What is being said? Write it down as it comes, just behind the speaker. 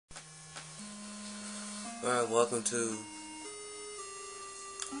Alright, welcome to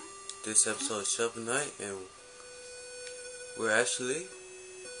this episode of Shovel Knight, and we're actually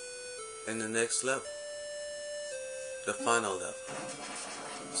in the next level. The final level.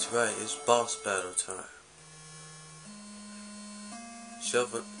 That's right, it's boss battle time.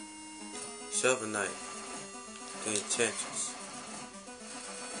 Shovel Knight, the Enchantress.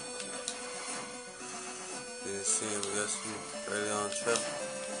 Then see we got some early on trouble.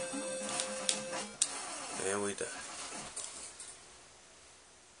 And we die.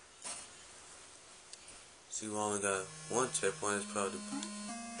 See, we only got one checkpoint. It's probably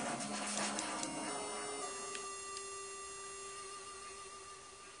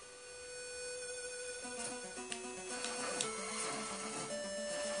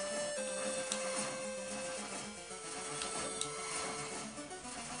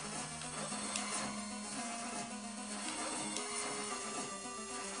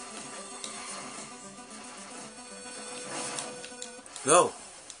no.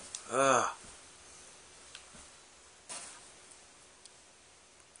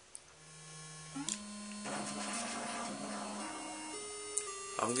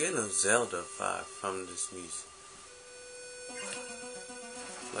 I'm getting a Zelda vibe from this music.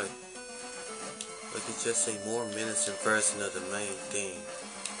 Like it's just a more menacing version of the main theme.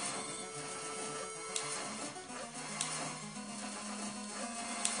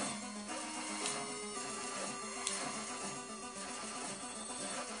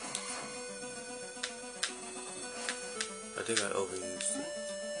 I think I overused it.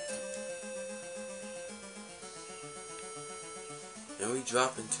 And we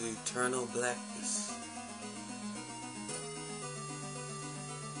drop into eternal blackness.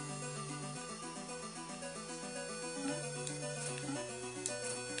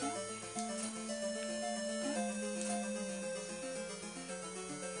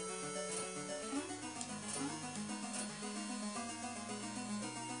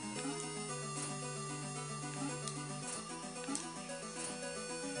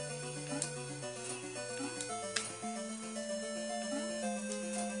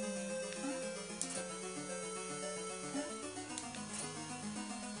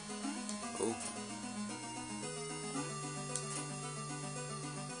 Oh.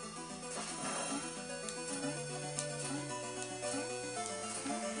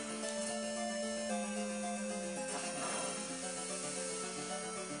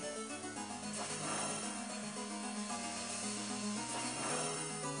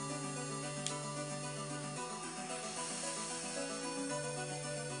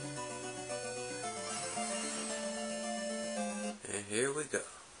 And here we go.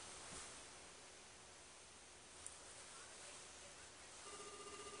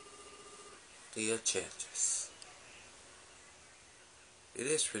 The Enchantress. It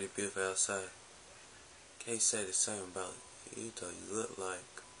is pretty beautiful outside. Can't say the same about you though. You look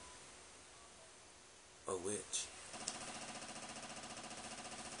like a witch.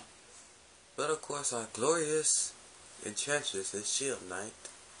 But of course our glorious Enchantress is Shield Knight.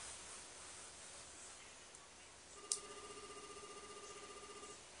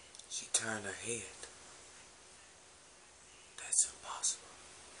 She turned her head. That's impossible.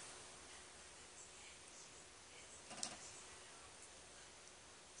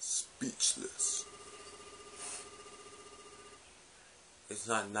 Speechless. It's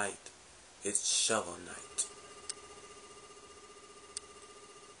not night, it's Shovel Knight.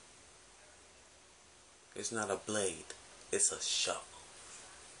 It's not a blade, it's a shovel.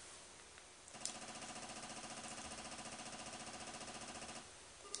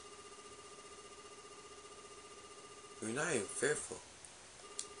 We're not even fearful.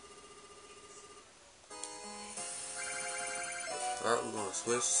 Alright, we're gonna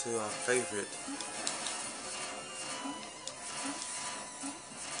switch to our favorite.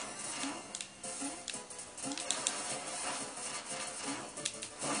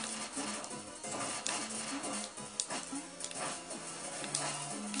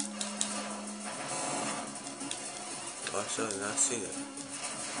 I should have not seen it.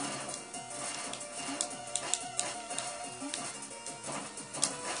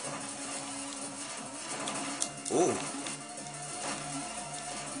 Ooh.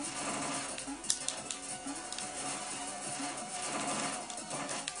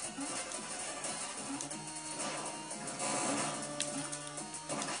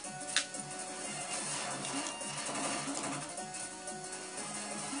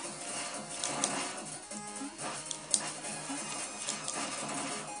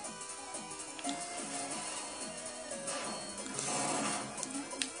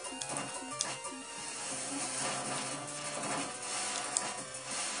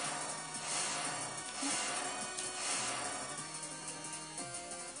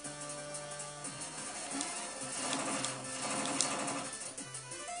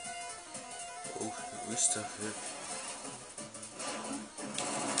 stuff here.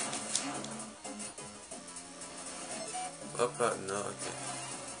 Up out, no, okay.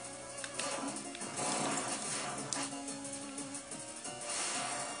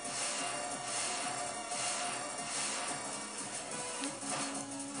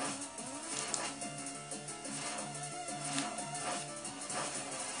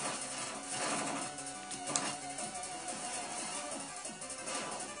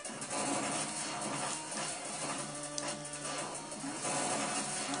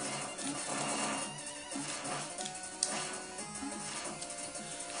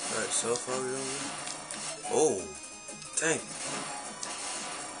 Alright, so far we don't. Oh, dang.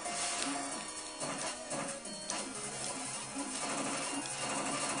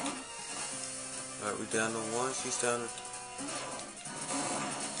 Alright, we down to one. She's down to.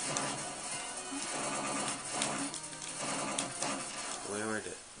 We ain't right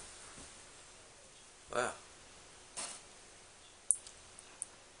there. Wow.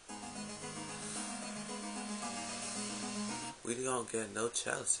 We don't get no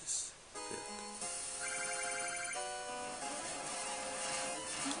chalices. Good.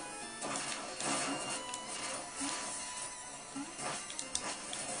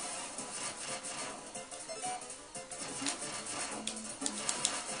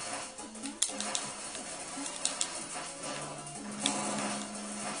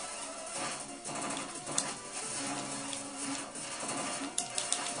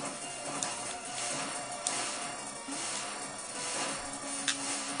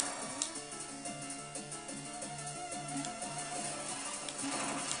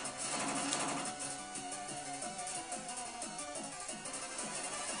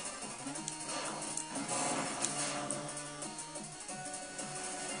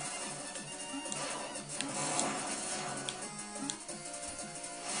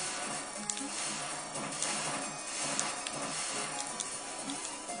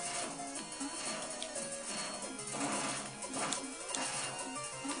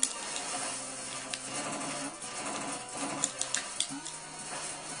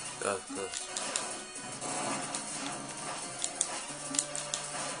 That was close.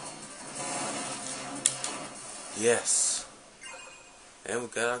 Yes. And we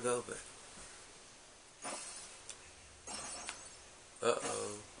got our go back.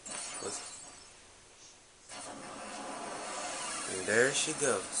 Uh-oh. What's it? And there she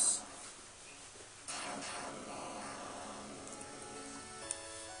goes.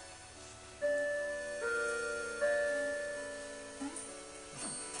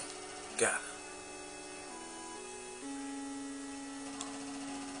 Got it.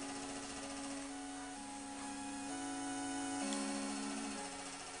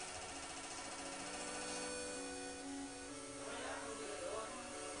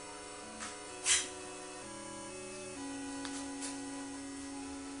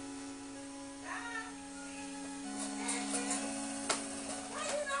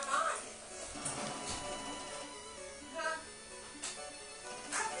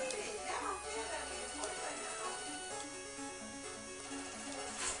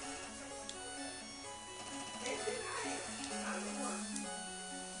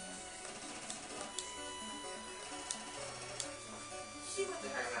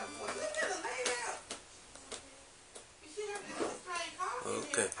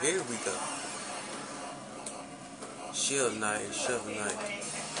 Okay, here we go. Shield Knight and Shovel Knight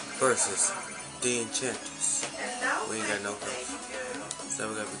versus the Enchantress. We ain't got no help, so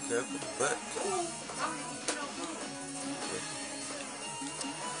we gotta be careful, but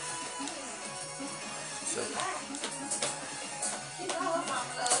so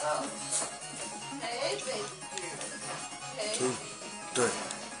 2, 3.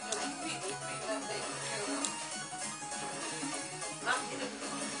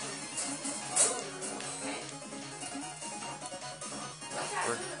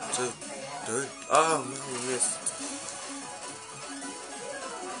 One, 2, 3. Oh no, we missed.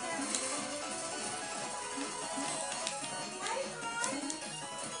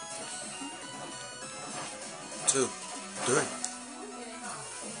 Two, 3.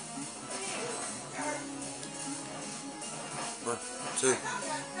 One, 2.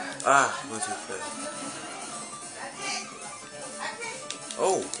 Ah, went too fast.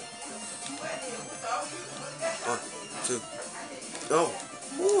 Oh. 1, 2. Oh.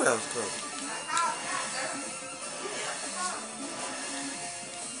 Ooh, that was close.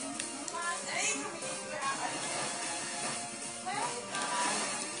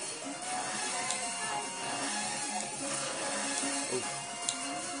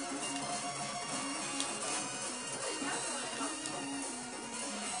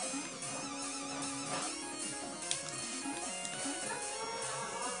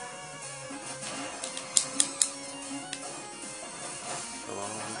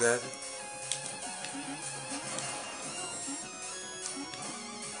 got it.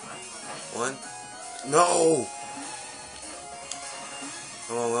 One. No!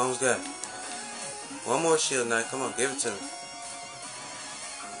 Come on, we almost got it. One more shield knight. Come on, give it to me.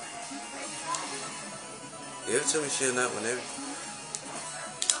 Give it to me, shield knight, whenever.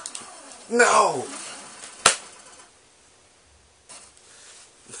 No!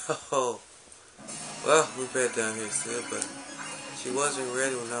 No. Well, we bet down here still, but she wasn't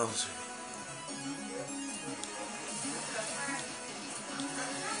ready when I was ready.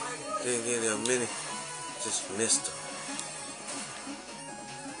 Didn't get it a minute. Just missed her.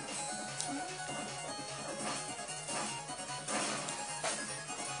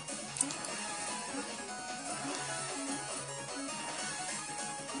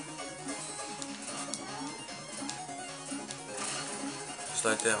 Just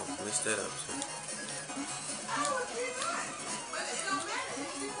like that one. Missed that up too.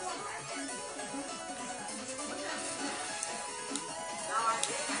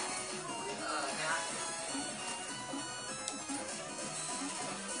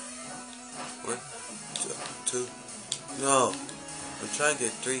 One, two. No. I'm trying to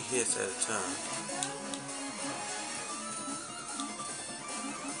get 3 hits at a time.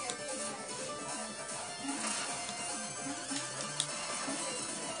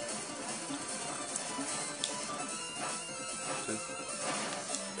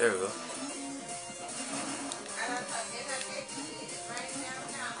 There we go.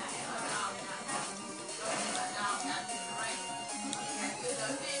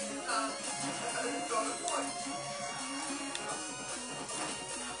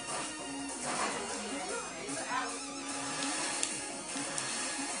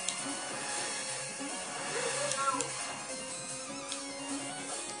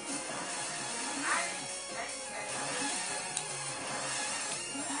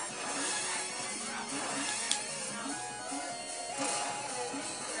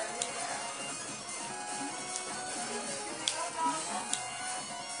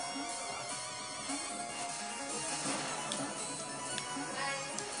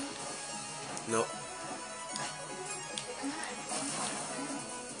 Nope.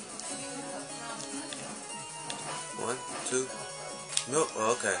 One, two. Nope.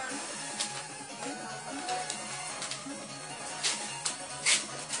 Oh, okay.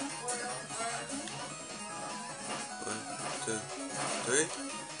 One, two, three.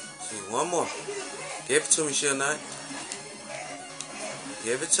 See, one more. Give it to me, Shield Knight.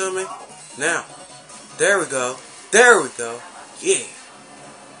 Give it to me. Now. There we go. There we go. Yeah.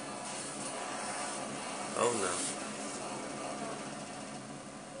 Oh no.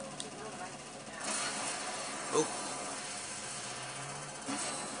 Oh.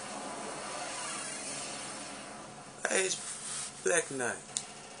 Hey, it's Black Knight.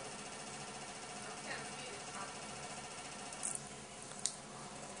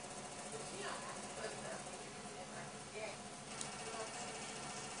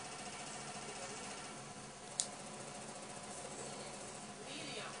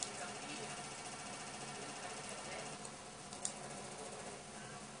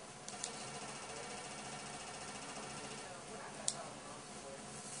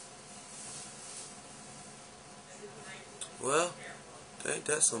 Well, ain't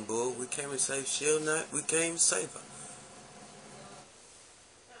that some bull? We came and saved Shield Knight. We came to save her.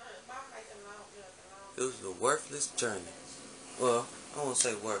 It was a worthless journey. Well, I won't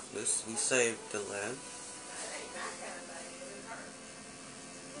say worthless. We saved the land.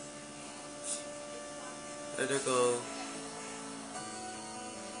 And there go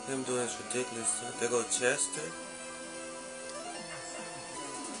him doing his ridiculous stuff. There go Chester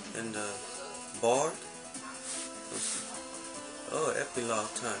and Bard. Oh,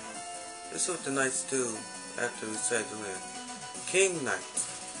 epilogue time. This is what the knights do after we say to win. King Knight.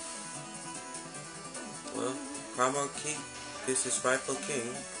 Well, Primal Key gets his rightful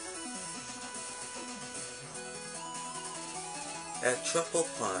king at Triple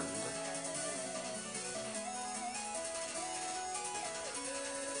Pond.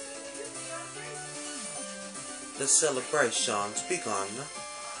 The celebrations begun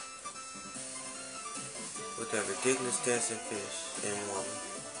with that ridiculous dancing fish and woman.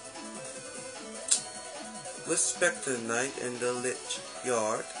 With Spectre Knight in the Lich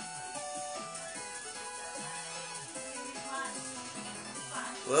Yard.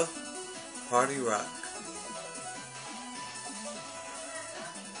 Well, party rock.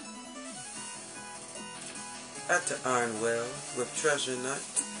 At the Iron Well with Treasure Knight.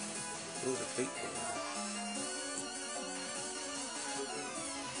 Ooh, the people.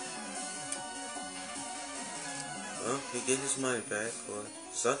 Well, he get his money back, or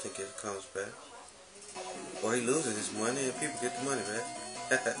something comes back. Or he loses his money and people get the money back.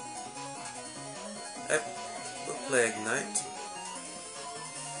 Happy Plague Night.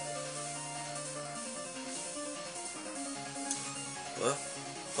 Well,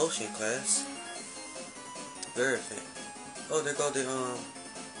 Ocean class. Very faint. Oh, there go the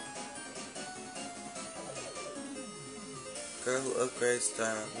girl who upgrades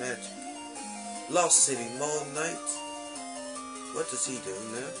style magic. Lost City Mall Knight. What does he do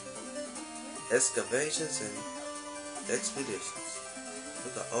now? Excavations and expeditions.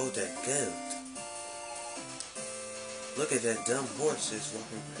 Look at all that gold. Look at that dumb horse just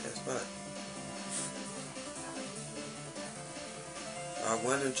walking past by. Our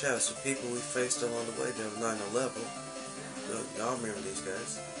wandering travels, the people we faced along the way that were not on the level. Y'all remember these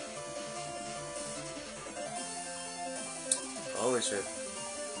guys. Always remember.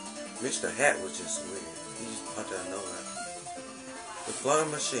 Mr. Hat was just weird. He just popped out of nowhere. The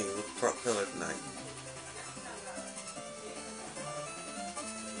flying machine with propeller knight.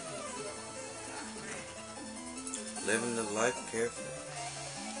 Living the life carefully.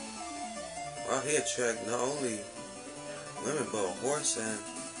 Wow, he attracts not only women but a horse, and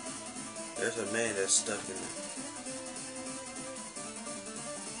there's a man that's stuck in it.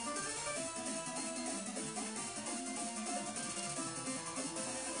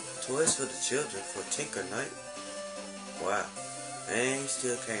 Toys for the children for Tinker Knight. Wow, and he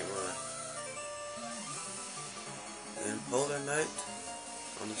still can't run. And Polar Knight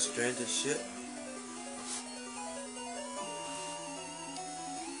on the stranded ship.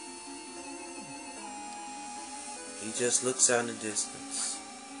 He just looks out in the distance.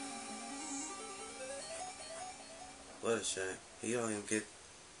 What a shame. He don't even get,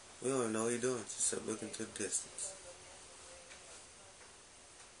 we don't even know what he's doing, just looking to the distance.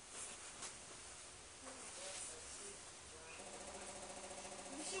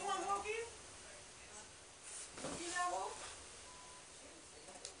 She want to walk in? She not walk?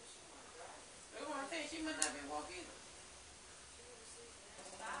 They want to say she might not be walking.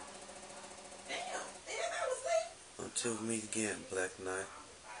 Damn, I was late. Until we meet again, Black Knight.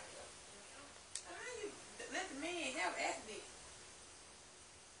 How you let the man have accident?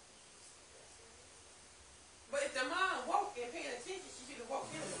 But if the mom walking and paying attention, she should have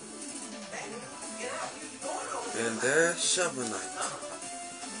walked in. Get out, you going over. And there's Shovel Knight.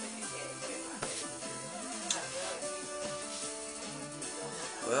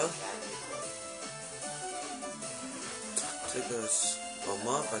 Well, took us a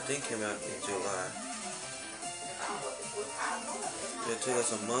month, I think came out in July. It took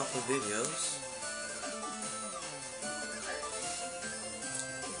us a month of videos.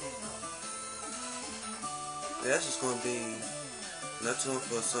 Yeah, that's just going to be not too long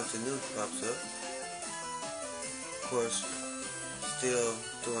for something new pops up. Of course, still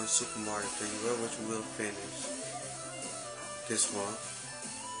doing Super Mario 3D World, which we will finish this month.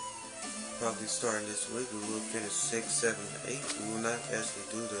 Probably starting this week, we will finish 6, 7, 8. We will not actually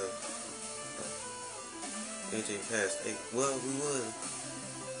do the anything past 8. Well, we would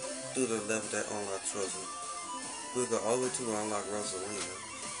do the level that unlocks Rosalina. We'll go all the way to unlock Rosalina.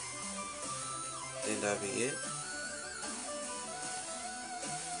 Then that'll be it.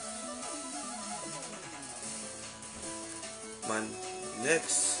 My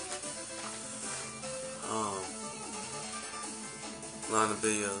next line of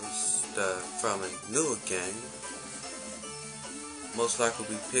videos from a newer game most likely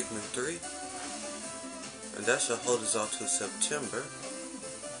will be Pikmin 3, and that shall hold us off to September,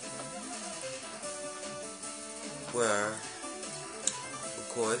 where of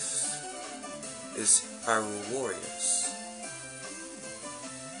course is Hyrule Warriors.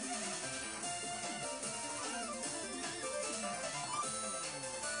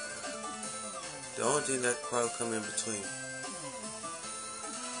 The only thing that probably come in between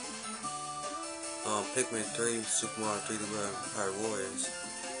Pikmin 3, Super Mario 3D World, and Hyrule Warriors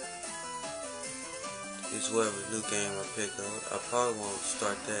is whatever new game I pick up. I probably won't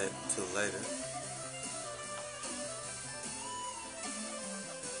start that till later.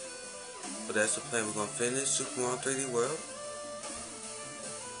 But that's the plan. We're going to finish Super Mario 3D World.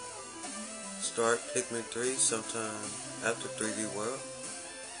 Start Pikmin 3 sometime after 3D World.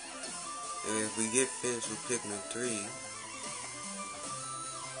 And if we get finished with Pikmin 3,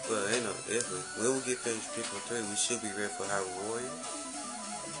 well, ain't no if when we get finished with Pikmin 3, we should be ready for Hyrule Warriors.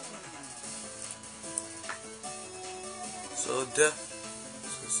 So depth,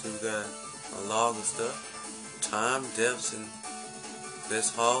 let's see, we got a log of stuff. Time, depths, and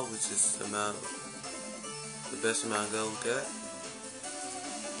best haul, which is the best amount of gold we got.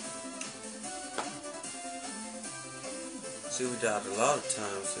 see we died a lot of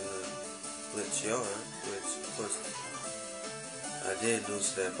times in the glitch yard, which of course I did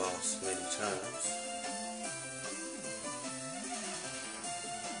lose that boss many times.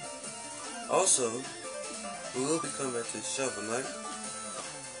 Also, we will be coming back to the Shovel Knight.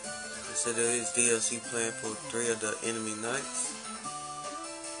 I said there is DLC planned for 3 of the enemy knights,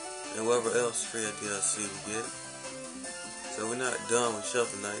 and whatever else free of DLC we get. So we're not done with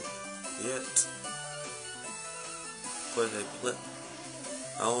Shovel Knight yet. Of course,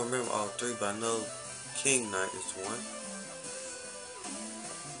 I don't remember all 3, but I know King Knight is one.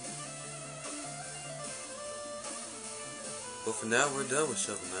 But for now, we're done with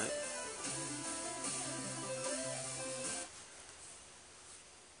Shovel Knight.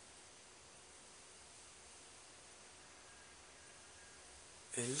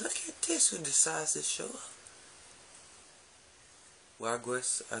 And look at this, who decides to show up. Well,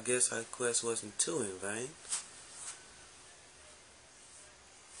 I guess our quest wasn't too in vain.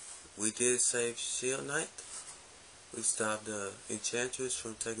 We did save Shield Knight. We stopped the Enchantress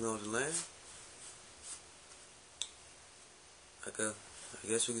from taking over the land. I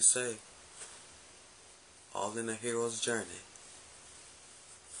guess we could say, all in a hero's journey.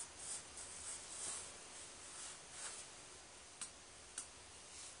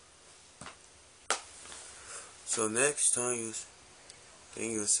 So next time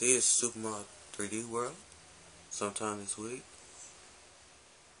you'll see is Super Mario 3D World, sometime this week.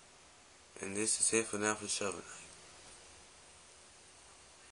 And this is it for now for Shovel Knight.